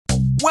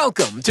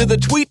Welcome to the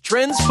Tweet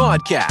Trends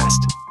Podcast.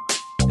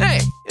 Hey,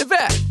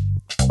 Yvette,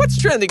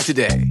 what's trending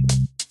today?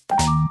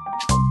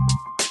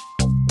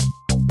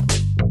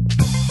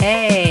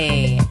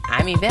 Hey,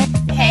 I'm Yvette.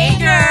 Hey,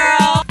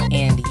 girl.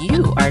 And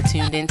you are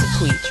tuned into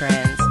Tweet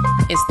Trends.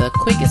 It's the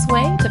quickest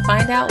way to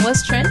find out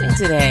what's trending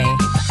today.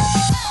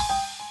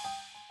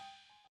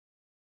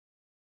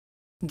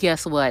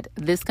 Guess what?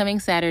 This coming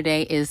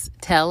Saturday is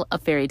Tell a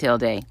Fairy Tale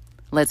Day.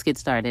 Let's get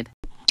started.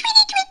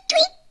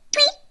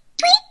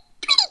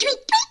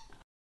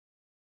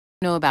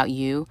 I don't know about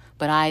you,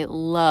 but I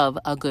love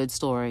a good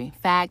story.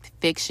 Fact,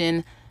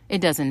 fiction, it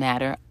doesn't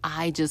matter.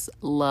 I just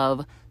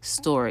love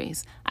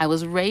stories. I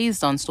was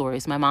raised on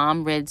stories. My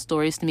mom read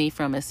stories to me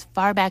from as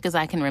far back as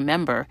I can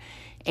remember.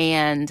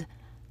 And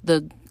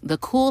the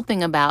cool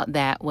thing about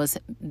that was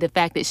the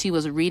fact that she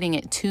was reading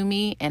it to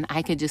me and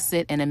I could just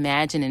sit and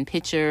imagine and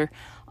picture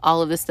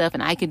all of this stuff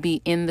and I could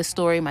be in the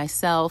story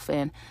myself.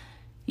 And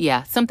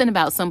yeah, something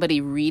about somebody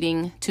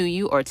reading to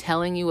you or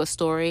telling you a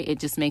story, it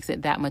just makes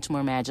it that much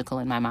more magical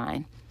in my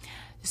mind.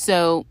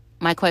 So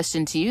my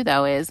question to you,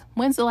 though, is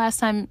when's the last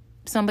time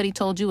somebody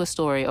told you a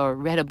story or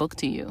read a book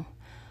to you?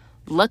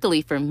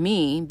 Luckily for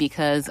me,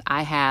 because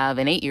I have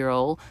an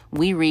 8-year-old,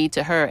 we read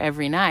to her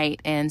every night.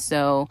 And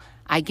so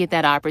I get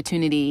that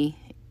opportunity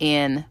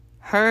in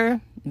her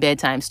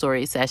bedtime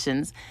story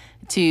sessions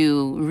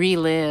to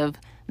relive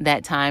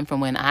that time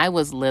from when I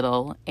was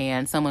little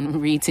and someone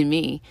would read to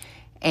me.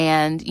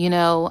 And, you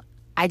know,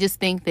 I just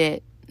think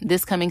that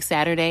this coming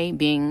Saturday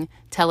being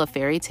Tell a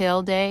Fairy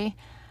Tale Day,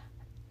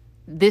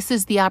 this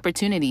is the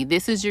opportunity.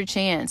 This is your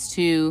chance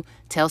to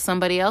tell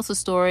somebody else a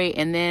story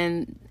and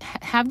then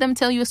have them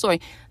tell you a story.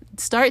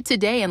 Start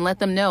today and let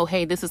them know,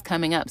 hey, this is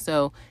coming up.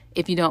 So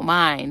if you don't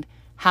mind,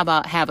 how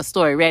about have a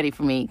story ready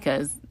for me?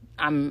 Because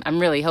I'm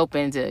really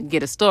hoping to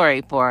get a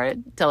story for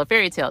Tell a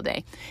Fairy Tale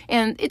Day.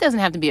 And it doesn't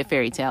have to be a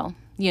fairy tale.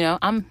 You know,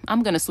 I'm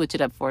going to switch it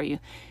up for you.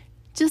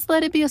 Just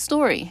let it be a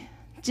story.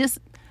 Just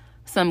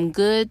some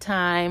good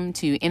time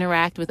to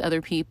interact with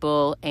other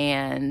people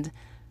and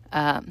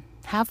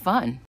have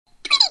fun.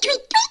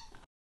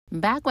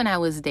 Back when I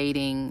was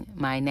dating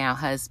my now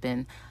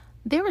husband,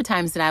 there were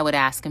times that I would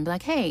ask him,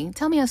 like, hey,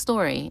 tell me a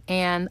story.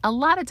 And a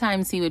lot of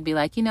times he would be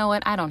like, you know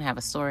what, I don't have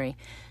a story.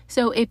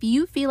 So if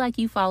you feel like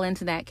you fall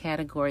into that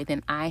category,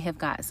 then I have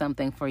got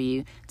something for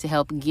you to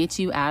help get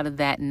you out of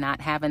that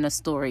not having a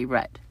story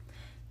rut.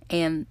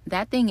 And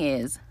that thing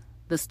is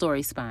the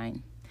Story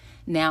Spine.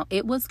 Now,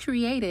 it was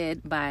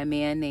created by a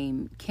man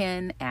named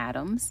Ken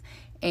Adams,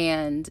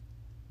 and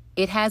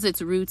it has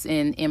its roots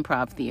in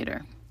improv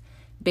theater.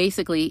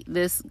 Basically,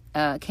 this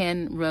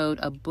Ken wrote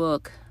a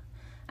book.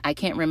 I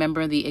can't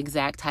remember the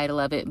exact title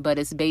of it, but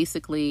it's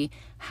basically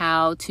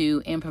how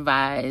to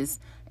improvise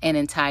an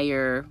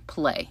entire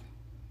play,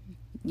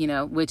 you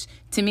know, which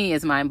to me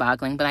is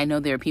mind-boggling, but I know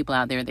there are people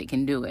out there that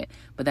can do it.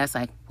 But that's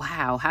like,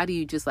 wow, how do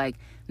you just like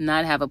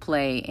not have a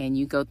play and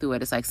you go through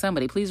it? It's like,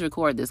 somebody please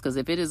record this, because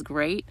if it is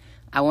great,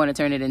 I want to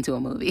turn it into a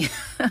movie.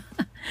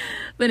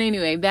 But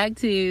anyway, back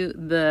to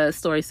the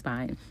Story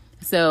Spine.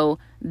 So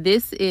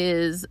this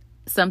is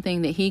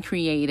something that he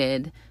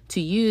created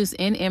to use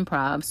in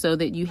improv so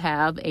that you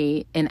have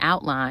an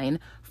outline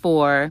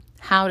for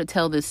how to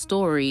tell this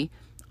story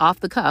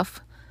off the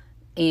cuff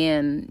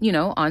and, you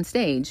know, on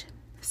stage.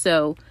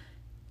 So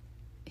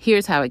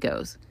here's how it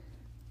goes.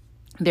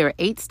 There are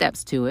 8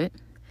 steps to it,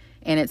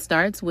 and it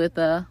starts with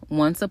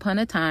once upon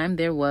a time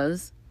there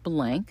was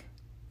blank,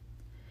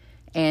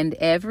 and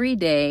every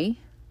day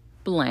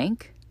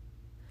blank,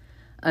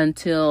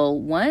 until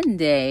one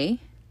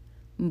day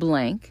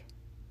blank,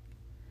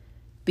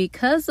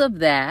 because of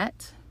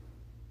that,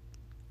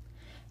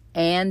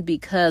 and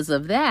because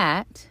of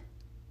that,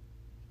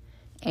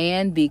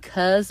 and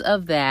because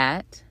of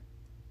that,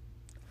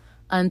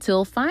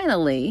 until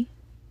finally,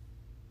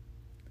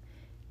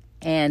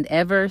 and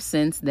ever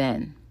since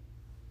then.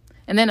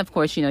 And then, of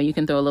course, you know, you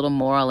can throw a little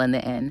moral in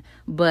the end,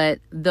 but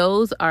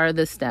those are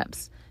the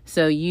steps.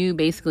 So you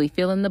basically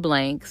fill in the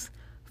blanks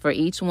for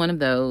each one of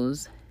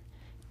those,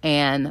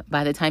 and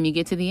by the time you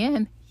get to the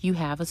end, you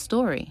have a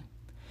story.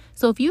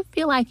 So if you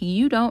feel like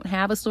you don't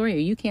have a story or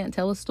you can't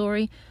tell a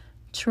story,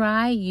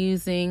 try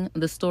using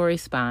the Story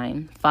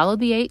Spine. Follow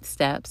the 8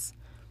 steps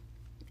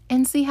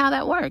and see how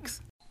that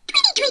works.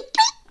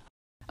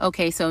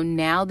 Okay, so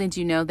now that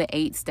you know the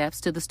 8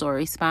 steps to the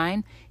Story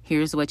Spine,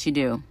 here's what you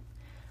do.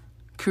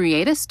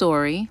 Create a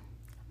story,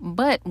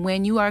 but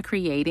when you are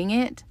creating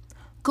it,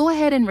 go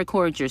ahead and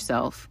record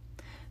yourself.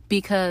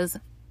 Because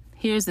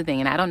here's the thing,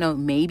 and I don't know,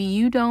 maybe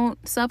you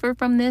don't suffer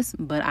from this,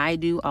 but I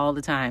do all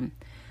the time.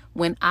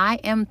 When I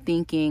am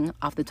thinking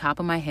off the top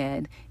of my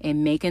head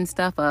and making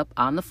stuff up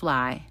on the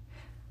fly,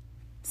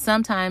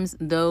 sometimes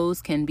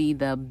those can be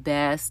the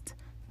best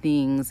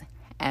things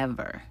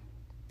ever.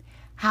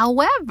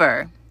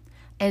 However,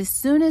 as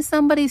soon as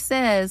somebody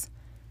says,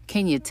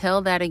 can you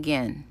tell that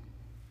again?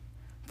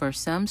 For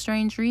some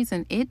strange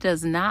reason, it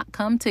does not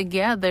come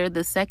together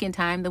the second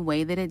time the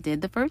way that it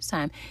did the first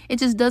time. It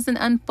just doesn't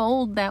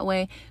unfold that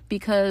way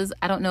because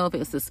I don't know if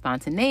it's the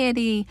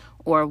spontaneity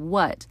or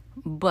what,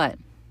 but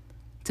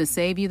to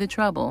save you the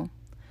trouble,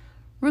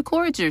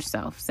 record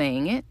yourself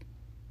saying it.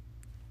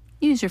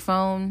 Use your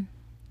phone.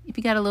 If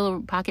you got a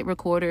little pocket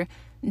recorder,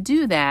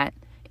 do that.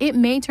 It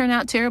may turn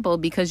out terrible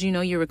because you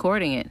know you're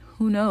recording it.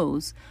 Who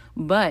knows?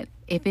 But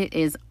if it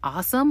is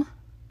awesome,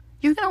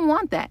 you're going to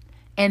want that.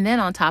 And then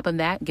on top of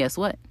that, guess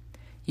what?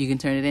 You can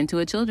turn it into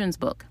a children's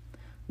book.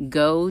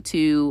 Go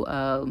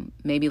to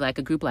maybe like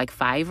a group like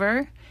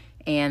Fiverr,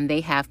 and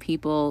they have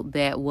people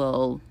that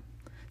will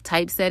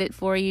typeset it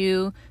for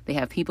you. They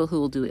have people who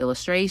will do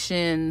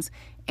illustrations,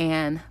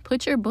 and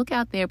put your book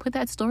out there, put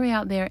that story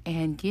out there,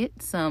 and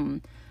get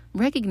some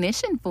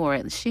recognition for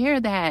it. Share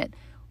that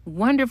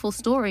wonderful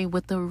story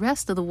with the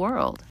rest of the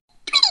world.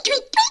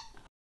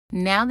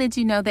 Now that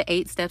you know the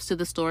 8 steps to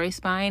the story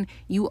spine,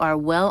 you are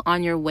well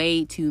on your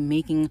way to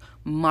making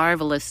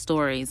marvelous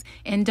stories.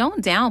 And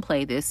don't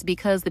downplay this,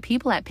 because the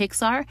people at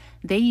Pixar,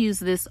 they use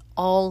this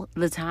all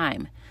the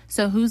time.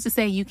 So who's to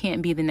say you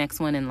can't be the next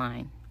one in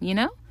line, you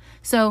know?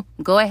 So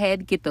go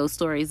ahead, get those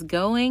stories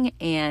going,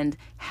 and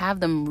have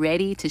them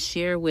ready to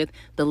share with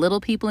the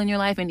little people in your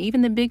life and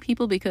even the big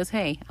people, because,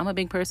 hey, I'm a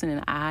big person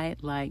and I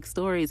like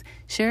stories.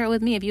 Share it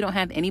with me if you don't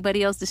have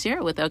anybody else to share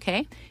it with,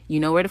 okay? You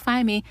know where to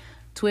find me.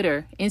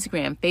 Twitter,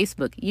 Instagram,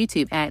 Facebook,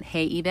 YouTube at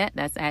Hey Yvette.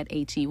 That's at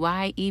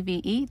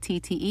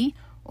HeyEvettete,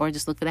 or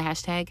just look for the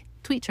hashtag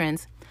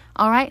 #TweetTrends.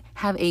 All right,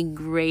 have a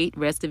great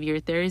rest of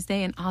your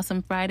Thursday, an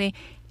awesome Friday,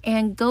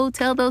 and go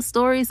tell those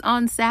stories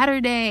on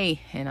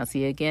Saturday. And I'll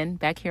see you again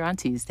back here on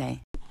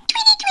Tuesday.